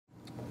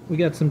we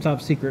got some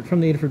top secret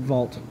from the Adafruit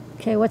Vault.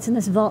 Okay, what's in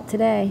this vault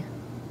today?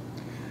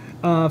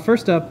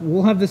 First up,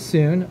 we'll have this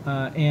soon.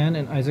 Anne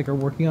and Isaac are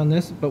working on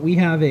this, but we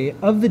have a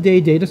of the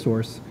day data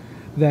source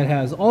that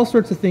has all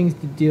sorts of things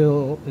to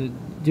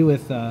do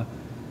with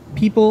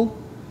people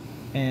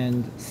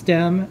and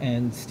STEM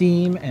and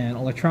STEAM and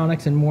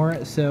electronics and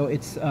more. So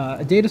it's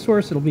a data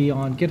source. It'll be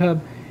on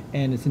GitHub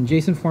and it's in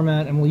JSON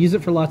format, and we'll use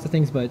it for lots of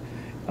things. But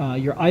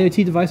your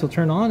IoT device will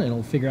turn on.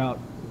 It'll figure out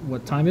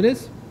what time it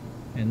is,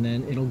 and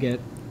then it'll get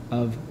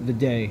of the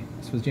day.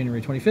 This was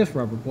January 25th.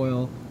 Robert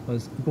Boyle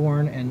was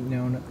born and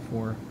known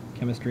for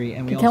chemistry.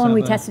 And we also tell when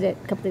we tested it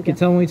a couple days ago. You can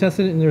tell when we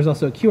tested it, and there's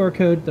also a QR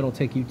code that'll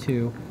take you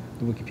to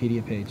the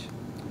Wikipedia page.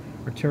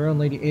 Arturo and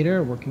Lady Ada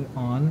are working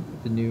on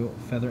the new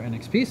Feather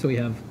NXP, so we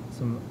have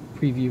some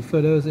preview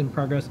photos in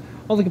progress.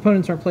 All the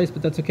components aren't placed,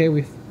 but that's okay.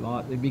 We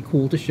thought it'd be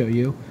cool to show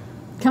you.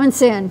 Coming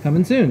soon.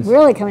 Coming soon.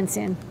 Really coming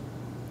soon.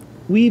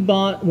 We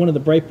bought one of the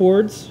Bright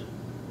boards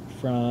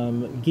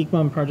from Geek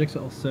Mom Projects,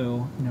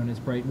 also known as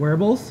Bright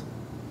Wearables,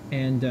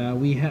 and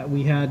we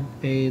had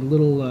a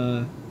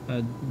little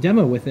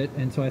demo with it,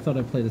 and so I thought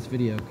I'd play this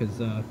video because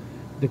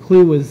the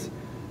Clue was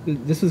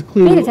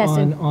Clue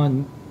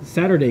on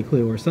Saturday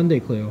Clue or Sunday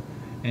Clue,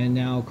 and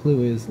now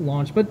Clue is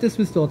launched, but this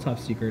was still a top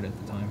secret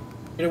at the time.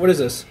 What is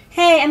this?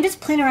 Hey, I'm just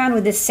playing around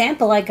with this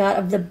sample I got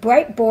of the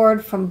Bright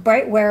board from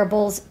Bright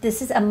Wearables.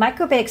 This is a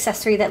microbit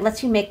accessory that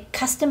lets you make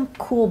custom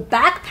cool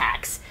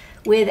backpacks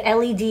with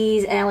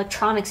LEDs and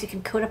electronics. You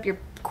can code up your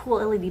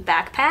cool LED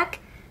backpack,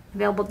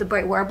 available at the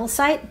Bright Wearables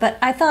site. But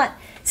I thought,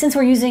 since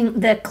we're using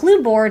the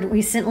Clue board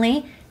recently,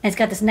 and it's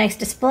got this nice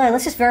display,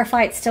 let's just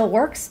verify it still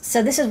works.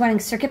 So this is running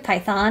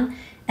CircuitPython,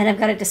 and I've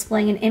got it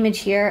displaying an image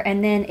here,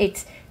 and then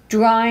it's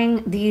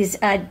drawing these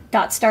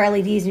dot star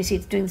LEDs, and you see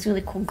it's doing this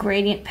really cool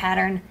gradient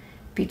pattern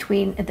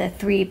between the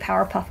three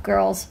Powerpuff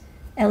Girls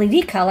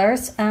LED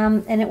colors,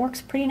 and it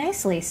works pretty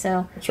nicely.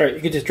 So that's right. You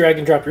could just drag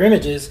and drop your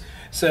images.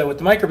 So with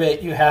the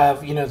microbit, you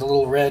have the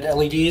little red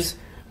LEDs.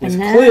 With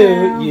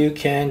Clue, you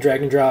can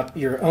drag and drop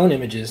your own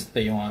images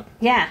that you want.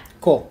 Yeah.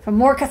 Cool. For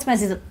more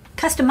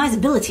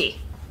customizability.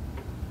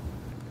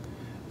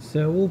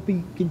 So we'll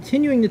be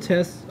continuing to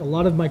test a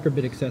lot of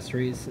microbit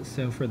accessories.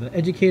 So for the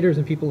educators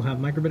and people who have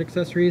microbit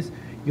accessories,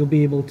 you'll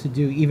be able to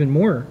do even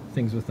more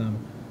things with them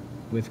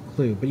with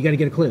Clue. But you got to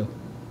get a Clue.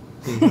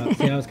 See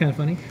how it's kind of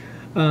funny?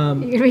 You're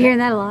going to be hearing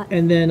that a lot.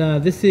 And then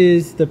this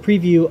is the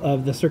preview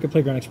of the Circuit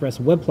Playground Express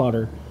web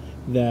plotter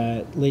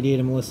that Lady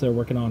Ada and Melissa are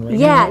working on right now.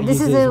 Yeah,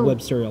 this is a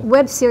web serial.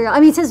 Web serial. I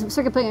mean, it says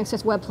Circuit Playground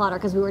Express web plotter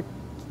because we were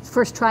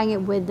first trying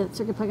it with the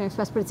Circuit Playground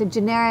Express, but it's a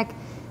generic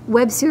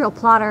web serial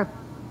plotter.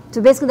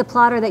 So basically the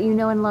plotter that you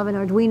know and love in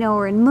Arduino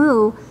or in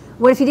Mu.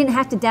 What if you didn't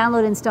have to download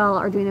and install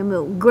Arduino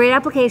Mu? Great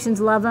applications,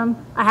 love them.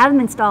 I have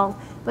them installed,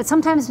 but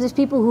sometimes there's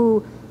people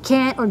who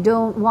can't or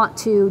don't want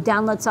to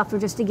download software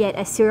just to get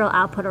a serial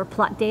output or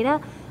plot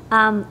data.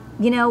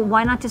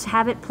 Why not just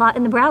have it plot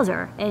in the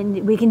browser?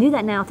 And we can do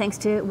that now thanks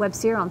to Web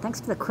Serial, and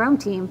thanks to the Chrome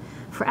team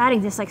for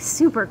adding this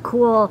super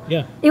cool.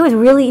 Yeah. It was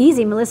really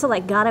easy. Melissa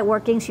got it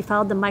working. She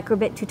followed the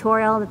microbit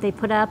tutorial that they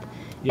put up,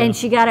 and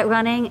she got it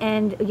running.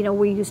 And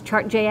we used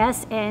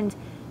Chart.js, and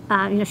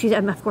she's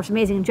of course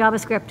amazing in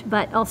JavaScript,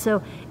 but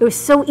also it was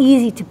so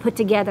easy to put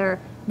together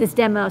this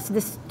demo. So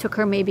this took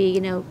her maybe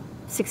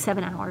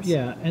 6-7 hours.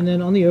 Yeah, and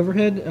then on the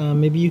overhead,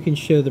 maybe you can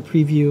show the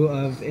preview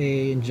of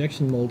a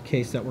injection mold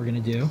case that we're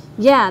going to do.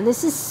 Yeah,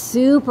 this is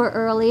super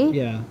early.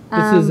 Yeah,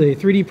 this is a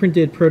 3D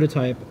printed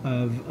prototype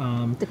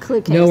of the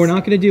Clue case. No, we're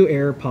not going to do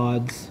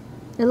AirPods.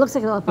 It looks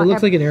like it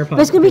looks like an AirPod. But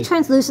it's going to be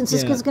translucent, so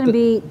it's going to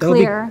be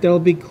clear. That'll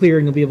be clear,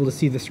 and you'll be able to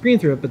see the screen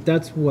through it, but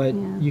that's what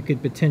you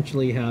could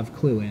potentially have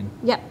Clue in.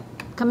 Yep,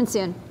 coming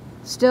soon.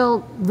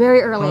 Still very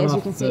early, Hot as you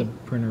off can the see.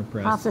 Printer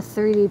press. Off the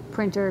 3D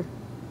printer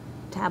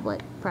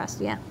tablet press,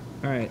 yeah.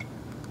 All right.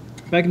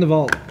 Back in the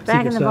vault.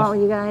 Back in the vault,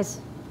 you guys.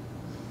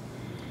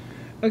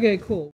 Okay, cool.